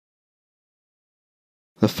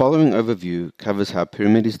The following overview covers how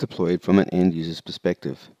Pyramid is deployed from an end user's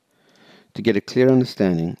perspective. To get a clear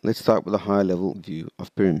understanding, let's start with a high-level view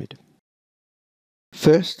of Pyramid.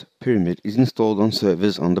 First, Pyramid is installed on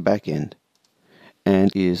servers on the back end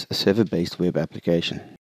and is a server-based web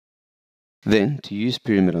application. Then, to use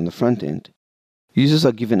Pyramid on the front end, users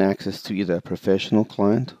are given access to either a professional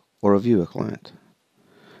client or a viewer client.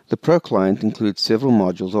 The Pro client includes several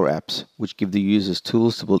modules or apps which give the users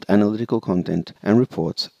tools to build analytical content and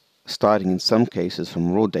reports, starting in some cases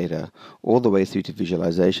from raw data all the way through to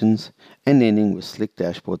visualizations and ending with slick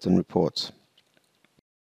dashboards and reports.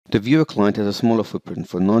 The viewer client has a smaller footprint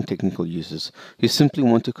for non-technical users who simply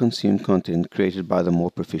want to consume content created by the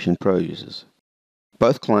more proficient Pro users.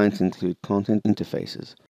 Both clients include content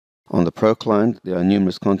interfaces. On the Pro client, there are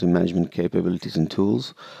numerous content management capabilities and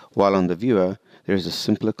tools, while on the viewer, there is a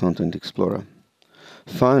simpler content explorer.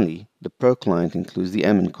 Finally, the Pro client includes the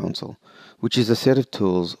admin console, which is a set of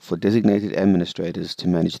tools for designated administrators to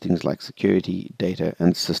manage things like security, data,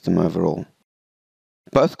 and the system overall.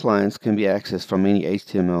 Both clients can be accessed from any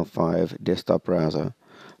HTML5 desktop browser,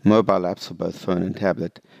 mobile apps for both phone and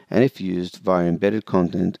tablet, and if used, via embedded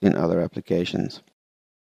content in other applications.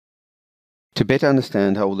 To better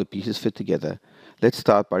understand how all the pieces fit together, let's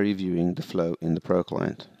start by reviewing the flow in the Pro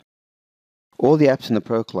client. All the apps in the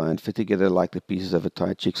Pro client fit together like the pieces of a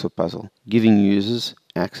tight jigsaw puzzle, giving users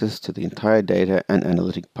access to the entire data and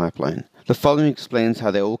analytic pipeline. The following explains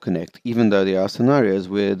how they all connect, even though there are scenarios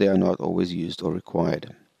where they are not always used or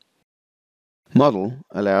required. Model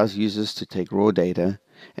allows users to take raw data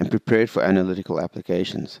and prepare it for analytical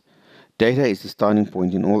applications. Data is the starting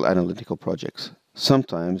point in all analytical projects.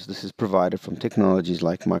 Sometimes this is provided from technologies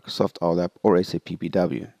like Microsoft OLAP or SAP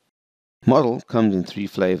BW. Model comes in three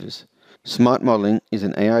flavors. Smart Modeling is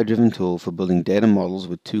an AI-driven tool for building data models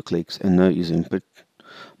with 2 clicks and no user input.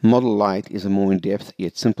 Model Lite is a more in-depth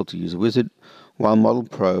yet simple-to-use wizard, while Model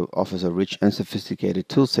Pro offers a rich and sophisticated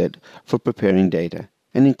toolset for preparing data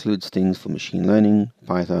and includes things for machine learning,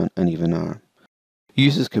 Python, and even R.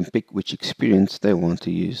 Users can pick which experience they want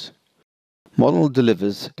to use. Model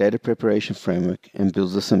delivers data preparation framework and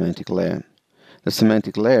builds the semantic layer. The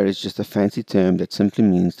semantic layer is just a fancy term that simply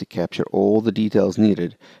means to capture all the details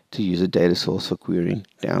needed to use a data source for querying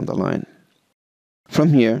down the line.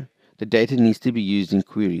 From here, the data needs to be used in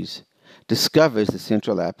queries. Discover is the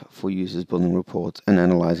central app for users building reports and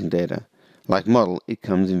analyzing data. Like Model, it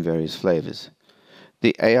comes in various flavors.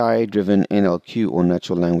 The AI-driven NLQ or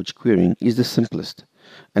natural language querying is the simplest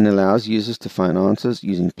and allows users to find answers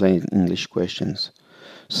using plain English questions.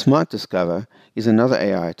 Smart Discover is another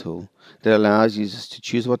AI tool that allows users to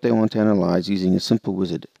choose what they want to analyze using a simple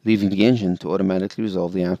wizard, leaving the engine to automatically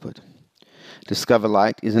resolve the output. Discover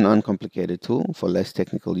Lite is an uncomplicated tool for less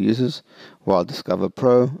technical users, while Discover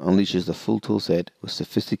Pro unleashes the full toolset with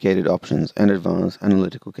sophisticated options and advanced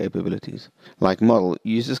analytical capabilities. Like Model,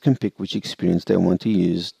 users can pick which experience they want to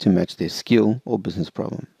use to match their skill or business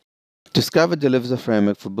problem. Discover delivers a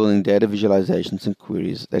framework for building data visualizations and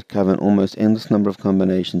queries that cover an almost endless number of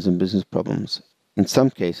combinations and business problems. In some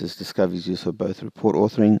cases, Discover is used for both report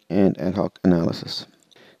authoring and ad hoc analysis.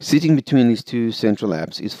 Sitting between these two central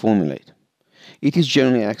apps is Formulate. It is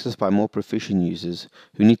generally accessed by more proficient users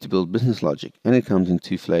who need to build business logic, and it comes in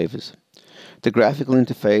 2 flavors. The graphical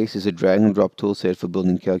interface is a drag-and-drop toolset for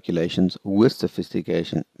building calculations with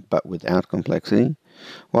sophistication but without complexity,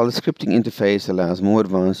 while the scripting interface allows more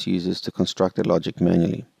advanced users to construct their logic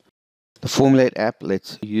manually. The Formulate app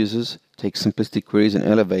lets users take simplistic queries and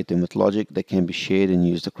elevate them with logic that can be shared and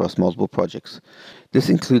used across multiple projects. This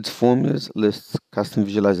includes formulas, lists, custom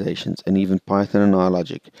visualizations, and even Python and R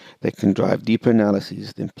logic that can drive deeper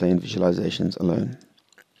analyses than plain visualizations alone.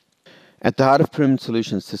 At the heart of Pyramid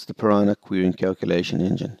Solutions sits the Piranha querying calculation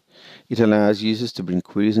engine. It allows users to bring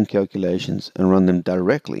queries and calculations and run them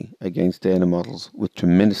directly against data models with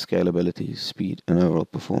tremendous scalability, speed, and overall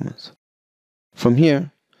performance. From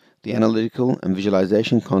here, the analytical and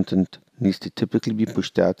visualization content needs to typically be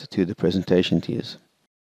pushed out to the presentation tiers.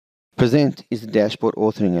 Present is the dashboard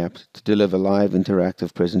authoring app to deliver live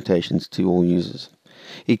interactive presentations to all users.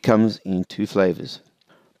 It comes in 2 flavors.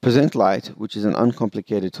 Present Lite, which is an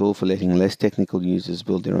uncomplicated tool for letting less technical users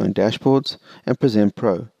build their own dashboards, and Present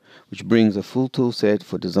Pro, which brings a full tool set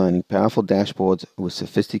for designing powerful dashboards with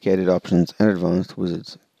sophisticated options and advanced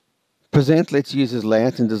wizards. Present lets users lay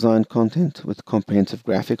out and design content with comprehensive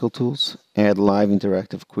graphical tools, add live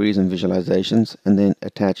interactive queries and visualizations, and then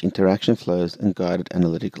attach interaction flows and guided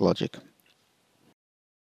analytic logic.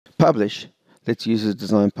 Publish lets users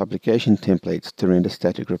design publication templates to render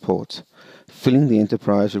static reports, filling the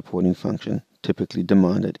enterprise reporting function typically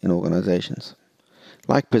demanded in organizations.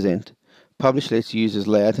 Like Present, Publish lets users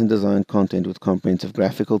lay out and design content with comprehensive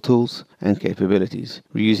graphical tools and capabilities,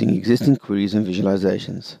 reusing existing queries and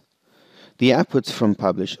visualizations. The outputs from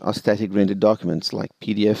Publish are static rendered documents like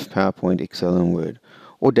PDF, PowerPoint, Excel, and Word,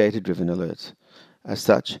 or data-driven alerts. As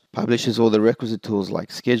such, Publish has all the requisite tools like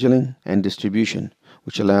scheduling and distribution,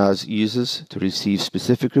 which allows users to receive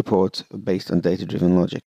specific reports based on data-driven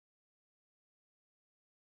logic.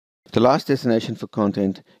 The last destination for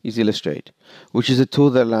content is Illustrate, which is a tool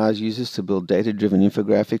that allows users to build data-driven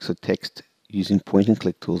infographics or text using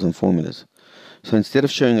point-and-click tools and formulas. So instead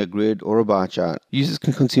of showing a grid or a bar chart, users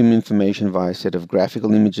can consume information via a set of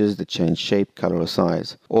graphical images that change shape, color, or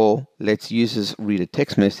size, or lets users read a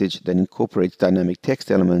text message that incorporates dynamic text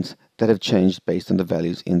elements that have changed based on the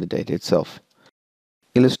values in the data itself.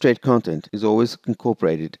 Illustrate content is always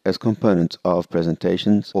incorporated as components of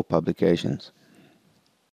presentations or publications.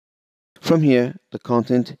 From here, the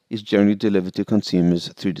content is generally delivered to consumers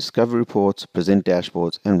through discovery reports, present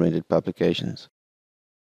dashboards, and rendered publications.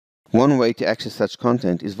 One way to access such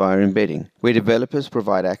content is via embedding, where developers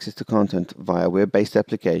provide access to content via web-based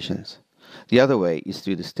applications. The other way is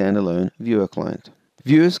through the standalone viewer client.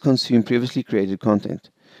 Viewers consume previously created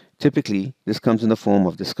content. Typically, this comes in the form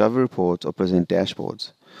of discovery reports or present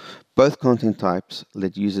dashboards. Both content types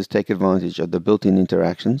let users take advantage of the built-in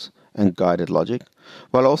interactions and guided logic,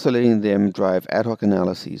 while also letting them drive ad hoc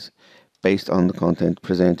analyses based on the content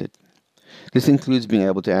presented. This includes being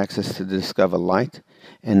able to access the Discover Lite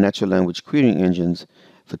and natural language querying engines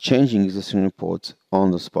for changing existing reports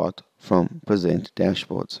on the spot from present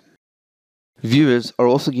dashboards. Viewers are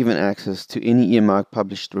also given access to any earmarked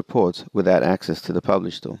published reports without access to the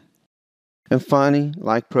Publish tool. And finally,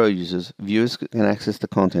 like Pro users, viewers can access the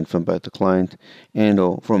content from both the client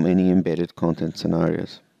and/or from any embedded content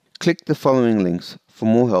scenarios. Click the following links for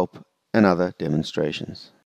more help and other demonstrations.